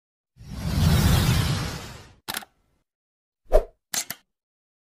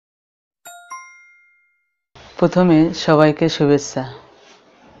প্রথমে সবাইকে শুভেচ্ছা।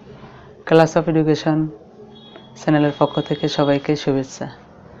 ক্লাস অফ এডুকেশন চ্যানেলের পক্ষ থেকে সবাইকে শুভেচ্ছা।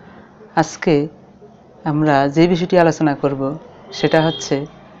 আজকে আমরা যে বিষয়টি আলোচনা করব সেটা হচ্ছে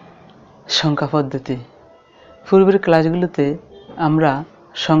সংখ্যা পদ্ধতি। পূর্বের ক্লাসগুলোতে আমরা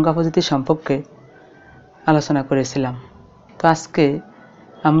সংখ্যা পদ্ধতি সম্পর্কে আলোচনা করেছিলাম। তো আজকে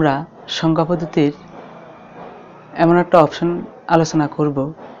আমরা সংখ্যা পদ্ধতির এমন একটা অপশন আলোচনা করব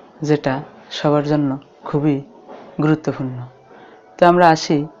যেটা সবার জন্য খুবই গুরুত্বপূর্ণ। তো আমরা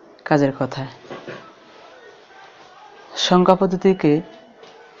আসি কাজের কথায়। সংখ্যা পদ্ধতিকে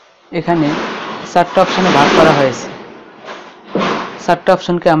এখানে 4টা অপশনে ভাগ করা হয়েছে। 4টা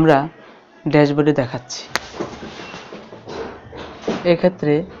অপশনকে আমরা ড্যাশবোর্ডে দেখাচ্ছি।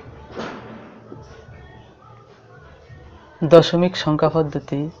 এক্ষেত্রে দশমিক সংখ্যা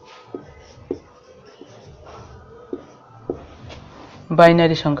পদ্ধতি,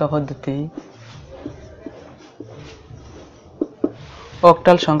 বাইনারি সংখ্যা পদ্ধতি,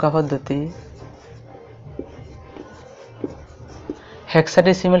 অক্টাল সংখ্যা পদ্ধতি,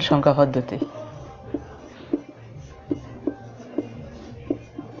 হেক্সাডেসিমাল সংখ্যা পদ্ধতি।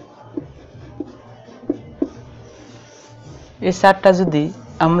 এই 4টা যদি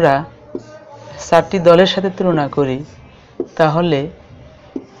আমরা 4টি দলের সাথে তুলনা করি তাহলে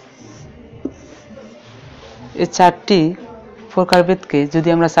এই 4টি প্রকারভেদকে যদি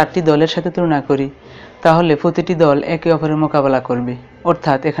আমরা 4টি দলের সাথে তুলনা করি তাহলে প্রতিটি দল একে অপরের মোকাবেলা করবে,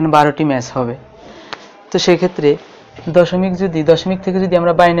 অর্থাৎ এখানে 12টি ম্যাচ হবে। তো সেক্ষেত্রে দশমিক থেকে যদি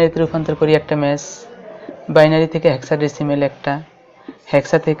আমরা বাইনারিতে রূপান্তর করি একটা ম্যাচ, বাইনারি থেকে হেক্সাডেসিমাল একটা,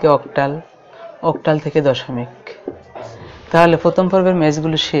 হেক্সা থেকে অক্টাল, অক্টাল থেকে দশমিক। তাহলে প্রথম পর্বের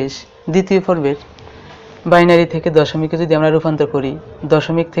ম্যাচগুলো শেষ। দ্বিতীয় পর্বের বাইনারি থেকে দশমিকে যদি আমরা রূপান্তর করি,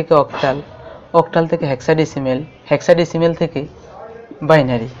 দশমিক থেকে অক্টাল, অক্টাল থেকে হেক্সাডেসিমাল, হেক্সাডেসিমাল থেকে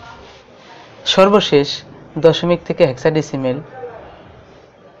বাইনারি। সর্বশেষ দশমিক থেকে হেক্সাডেসিমাল,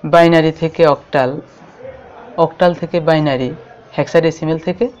 বাইনারি থেকে অক্টাল, অক্টাল থেকে বাইনারি, হেক্সাডেসিমাল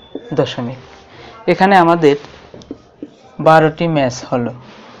থেকে দশমিক। এখানে আমাদের 12টি ম্যাচ হলো।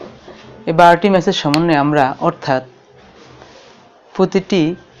 এই 12টি ম্যাচের সমন্বয়ে আমরা, অর্থাৎ প্রতিটি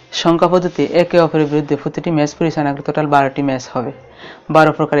সংখ্যা পদ্ধতি একে অপরের বিরুদ্ধে প্রতিটি ম্যাচ পরিচালনা করে টোটাল 12টি ম্যাচ হবে।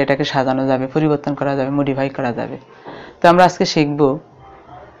 12 প্রকার এটাকে সাজানো যাবে, পরিবর্তন করা যাবে, মডিফাই করা যাবে। তো আমরা আজকে শিখব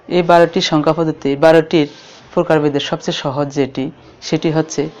এই 12টি সংখ্যা পদ্ধতি, 12টির প্রকারভেদের সবচেয়ে সহজ সেটি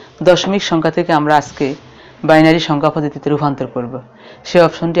হচ্ছে দশমিক সংখ্যা থেকে আমরা আজকে বাইনারি সংখ্যা পদ্ধতিতে রূপান্তর করব। সেই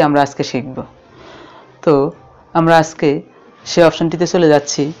অপশনটি আমরা আজকে শিখব। তো আমরা আজকে সেই অপশনটিতে চলে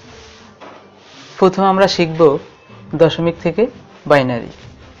যাচ্ছি। প্রথমে আমরা শিখব দশমিক থেকে বাইনারি।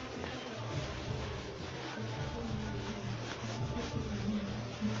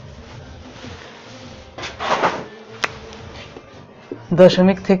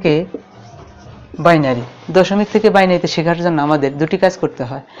 দশমিক থেকে বাইনারি। দশমিক থেকে বাইনারিতে শেখার জন্য আমাদের দুটি কাজ করতে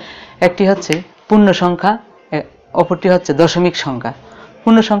হয়। একটি হচ্ছে পূর্ণ সংখ্যা, অপরটি হচ্ছে দশমিক সংখ্যা।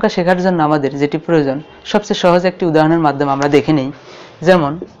 পূর্ণ সংখ্যা শেখার জন্য আমাদের যেটি প্রয়োজন, সবচেয়ে সহজ একটি উদাহরণের মাধ্যমে আমরা দেখে নিই।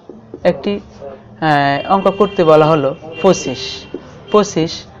 যেমন একটি অঙ্ক করতে বলা হলো 25।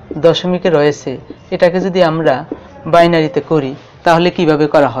 25 দশমিকে রয়েছে, এটাকে যদি আমরা বাইনারিতে করি তাহলে কিভাবে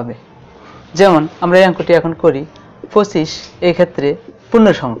করা হবে। যেমন আমরা এই অঙ্কটি এখন করি। 25 এই ক্ষেত্রে পূর্ণ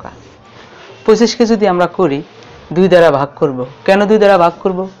সংখ্যা। 25কে যদি আমরা করি 2 দ্বারা ভাগ করব। কেন 2 দ্বারা ভাগ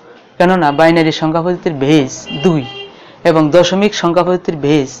করব? কেননা বাইনারি সংখ্যা পদ্ধতির বেস 2 এবং দশমিক সংখ্যা পদ্ধতির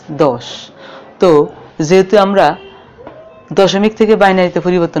বেস 10। তো যেহেতু আমরা দশমিক থেকে বাইনারিতে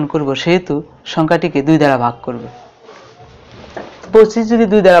পরিবর্তন করব, সেহেতু সংখ্যাটিকে 2 দ্বারা ভাগ করব। 25 যদি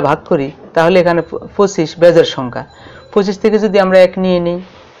 2 দ্বারা ভাগ করি তাহলে এখানে 25 বেজোড় সংখ্যা। 25 থেকে যদি আমরা 1 নিয়ে নিই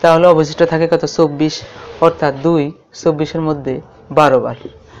তাহলে অবশিষ্ট থাকে কত? 24, অর্থাৎ 2 24-এর মধ্যে 12 বার।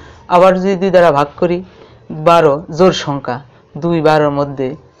 আবার যদি 2 দ্বারা ভাগ করি, 12 জোড় সংখ্যা, 2 12-এর মধ্যে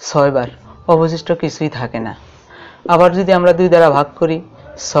 6 বার, অবশিষ্ট কিছুই থাকে না। আবার যদি আমরা 2 দ্বারা ভাগ করি,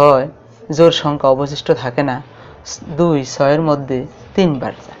 6 জোড় সংখ্যা, অবশিষ্ট থাকে না। 2 6-এর মধ্যে 3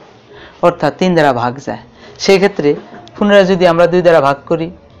 বার যায়, অর্থাৎ 3 দ্বারা ভাগ যায়। সেই ক্ষেত্রে পুনরায় যদি আমরা 2 দ্বারা ভাগ করি,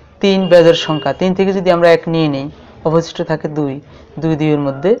 3 বেজোড় সংখ্যা, 3 থেকে যদি আমরা 1 নিয়ে নিই, অবশিষ্ট থাকে 2 2-এর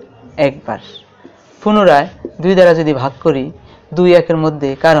মধ্যে 1 বার। পুনরায় 2 দ্বারা যদি ভাগ করি, 2 1-এর মধ্যে,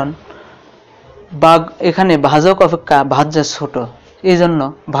 কারণ ভাগ এখানে ভাজক অপেক্ষা ভাজ্য ছোট, এই জন্য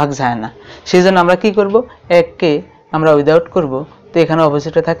ভাগ যায় না। সেই জন্য আমরা কি করব? 1কে আমরা উইদাউট করব, তো এখানে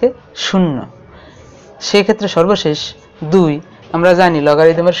অবশিষ্ট থাকে 0। সেই ক্ষেত্রে সর্বশেষ 2, আমরা জানি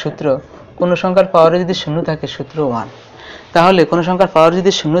লগারিদমের সূত্র, কোনো সংখ্যার পাওয়ারে যদি 0 থাকে সূত্র 1। তাহলে কোনো সংখ্যার পাওয়ার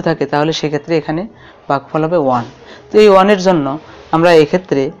যদি 0 থাকে তাহলে সেক্ষেত্রে এখানে ভাগফল হবে 1। তো এই 1-এর জন্য আমরা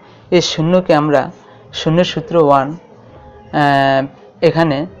এক্ষেত্রে এই 0কে আমরা 0-এর সূত্র 1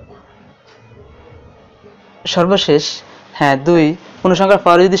 এখানে সর্বশেষ হ্যাঁ 2 পূর্ণসংখ্যার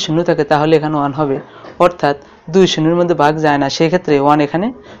পাওয়ারে যদি শূন্য থাকে তাহলে এখানে 1 হবে, অর্থাৎ 2 শূন্যের মধ্যে ভাগ যায় না, সেই ক্ষেত্রে 1 এখানে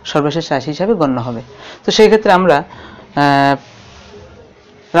সর্বশেষ রাশি হিসাবে গণ্য হবে। তো সেই ক্ষেত্রে আমরা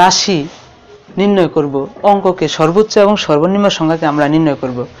রাশি নির্ণয় করব, অঙ্ককে সর্বোচ্চ এবং সর্বনিম্ন সংখ্যাকে আমরা নির্ণয়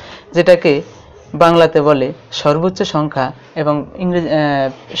করব, যেটাকে বাংলাতে বলে সর্বোচ্চ সংখ্যা এবং ইংরেজি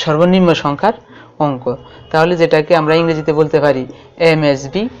সর্বনিম্ন সংখ্যার অঙ্ক। তাহলে যেটাকে আমরা ইংরেজিতে বলতে পারি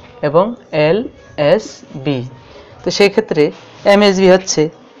এমএসবি এবং এলএসবি। তো সেই ক্ষেত্রে এমএসবি হচ্ছে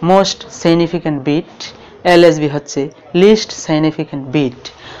মোস্ট সিগনিফিক্যান্ট বিট, এলএসবি হচ্ছে লিস্ট সিগনিফিক্যান্ট বিট,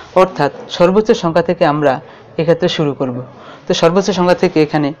 অর্থাৎ সর্বোচ্চ সংখ্যা থেকে আমরা এক্ষেত্রে শুরু করব। তো সর্বোচ্চ সংখ্যা থেকে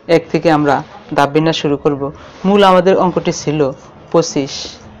এখানে 1 থেকে আমরা ধাপ বিন্যাস শুরু করব। মূল আমাদের অঙ্কটি ছিল 25,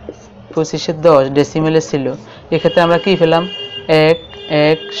 25-এর 10 ডেসিমেলে ছিল। এক্ষেত্রে আমরা কি পেলাম 1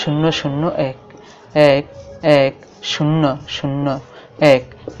 1 0 0 1 1 1 0 0 1,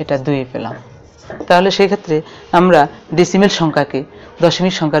 এটা 2 পেলাম। তাহলে সেই ক্ষেত্রে আমরা ডেসিমেল সংখ্যাকে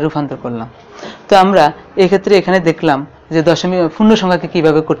দশমিক সংখ্যায় রূপান্তর করলাম। তো আমরা এক্ষেত্রে এখানে দেখলাম যে পূর্ণ সংখ্যাকে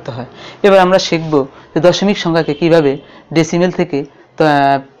কিভাবে করতে হয়। এবার আমরা শিখব যে দশমিক সংখ্যাকে কিভাবে ডেসিমেল থেকে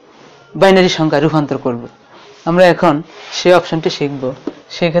বাইনারি সংখ্যায় রূপান্তর করব। আমরা এখন সেই অপশনটি শিখব।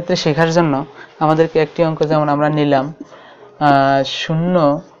 সেই ক্ষেত্রে শেখার জন্য আমাদেরকে একটি অঙ্ক যেমন আমরা নিলাম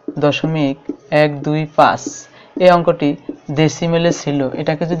 0.125, এই অঙ্কটি ডেসিমেলে ছিল।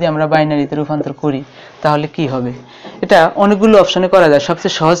 এটাকে যদি আমরা বাইনারিতে রূপান্তর করি তাহলে কি হবে? এটা অনেকগুলো অপশনে করা যায়।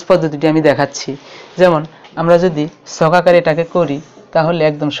 সবচেয়ে সহজ পদ্ধতিটি আমি দেখাচ্ছি। যেমন আমরা যদি ছক আকারে এটাকে করি তাহলে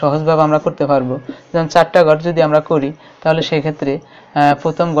একদম সহজভাবে আমরা করতে পারবো। যেমন 4টা ঘর যদি আমরা করি তাহলে সেই ক্ষেত্রে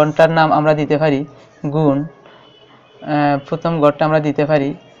প্রথম ঘরটার নাম আমরা দিতে পারি গুণ, প্রথম ঘরটা আমরা দিতে পারি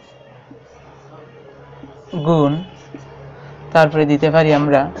গুণ, তারপরে দিতে পারি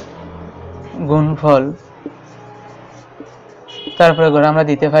আমরা গুণফল, তারপরে ঘরে আমরা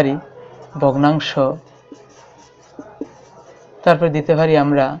দিতে পারি ভগ্নাংশ, তারপরে দিতে পারি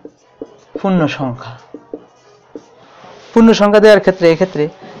আমরা পূর্ণ সংখ্যা। পূর্ণ সংখ্যা দেওয়ার ক্ষেত্রে এক্ষেত্রে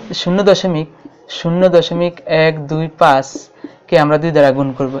 0.0.125 কে আমরা 2 দ্বারা গুণ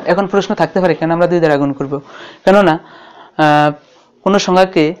করব। এখন প্রশ্ন থাকতে পারে কেন আমরা 2 দ্বারা গুণ করব? কেননা কোনো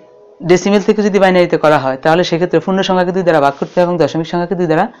সংখ্যাকে ডেসিমেল থেকে যদি বাইনারিতে করা হয় তাহলে সেক্ষেত্রে পূর্ণ সংখ্যাকে 2 দ্বারা ভাগ করতে হয় এবং দশমিক সংখ্যাকে 2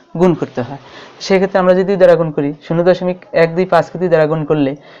 দ্বারা গুণ করতে হয়। সেক্ষেত্রে আমরা যদি 2 দ্বারা গুণ করি 0.125কে 2 দ্বারা গুণ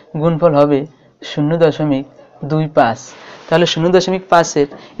করলে গুণফল হবে 0.25। তাহলে 0.5-এর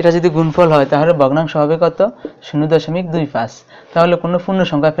এটা যদি গুণফল হয় তাহলে ভগ্নাংশ হবে কত? 0.25। তাহলে কোনো পূর্ণ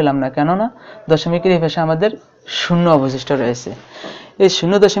সংখ্যা পেলাম না, কেননা দশমিকের এই পাশে আমাদের শূন্য অবশিষ্ট রয়েছে। এই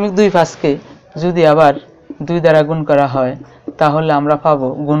 0.25কে যদি আবার 2 দ্বারা গুণ করা হয় তাহলে আমরা পাবো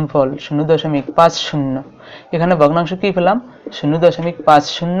গুণফল 0.50। এখানে ভগ্নাংশ কি পেলাম?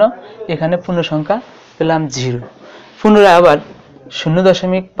 0.50। এখানে পূর্ণ সংখ্যা পেলাম 0। পুনরায় আবার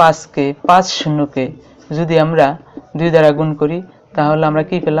 0.5কে 50কে যদি আমরা 2 দ্বারা গুণ করি তাহলে আমরা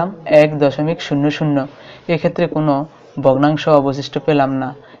কি পেলাম? 1.00। এক্ষেত্রে কোনো ভগ্নাংশ অবশিষ্ট পেলাম না,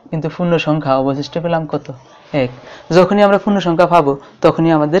 কিন্তু পূর্ণ সংখ্যা অবশিষ্ট পেলাম কত? 1। যখনই আমরা পূর্ণ সংখ্যা পাবো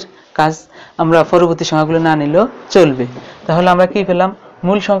তখনই আমাদের কাজ, আমরা পরবর্তী সংখ্যাগুলো না নিলেও চলবে। তাহলে আমরা কি পেলাম?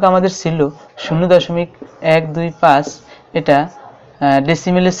 মূল সংখ্যা আমাদের ছিল 0.125, এটা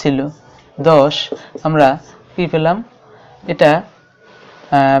ডেসিমেলে ছিল 10। আমরা কি পেলাম? এটা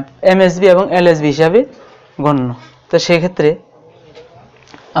এমএসবি এবং এলএসবি হিসাবে গণ্য। তো সেই ক্ষেত্রে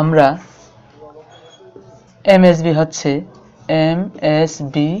আমরা এমএসবি হচ্ছে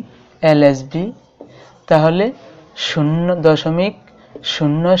এমএসবি এলএসবি, তাহলে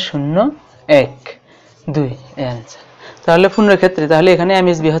 0.0012 অ্যান্সার। তাহলে পূর্ণ ক্ষেত্রে তাহলে এখানে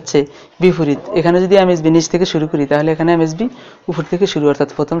এমএসবি হচ্ছে বিপরীত। এখানে যদি এমএসবি নিচ থেকে শুরু করি তাহলে এখানে এমএসবি উপর থেকে শুরু, অর্থাৎ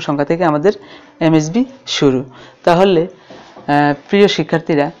প্রথম সংখ্যা থেকে আমাদের এমএসবি শুরু। তাহলে প্রিয়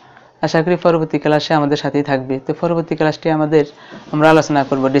শিক্ষার্থীরা, আশা করি পরবর্তী ক্লাসে আমাদের সাথেই থাকবে। তো পরবর্তী ক্লাসটি আমরা আলোচনা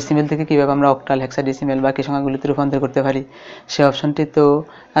করব ডেসিমেল থেকে কিভাবে আমরা অক্টাল, হেক্সাডেসিমেল বাকি সংখ্যাগুলিতে রূপান্তর করতে পারি, সেই অপশনটি। তো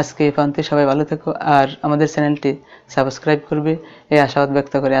আজকে এই পর্যন্ত, সবাই ভালো থেকো আর আমাদের চ্যানেলটি সাবস্ক্রাইব করবে এই আশাবাদ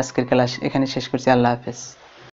ব্যক্ত করে আজকের ক্লাস এখানে শেষ করছি। আল্লাহ হাফেজ।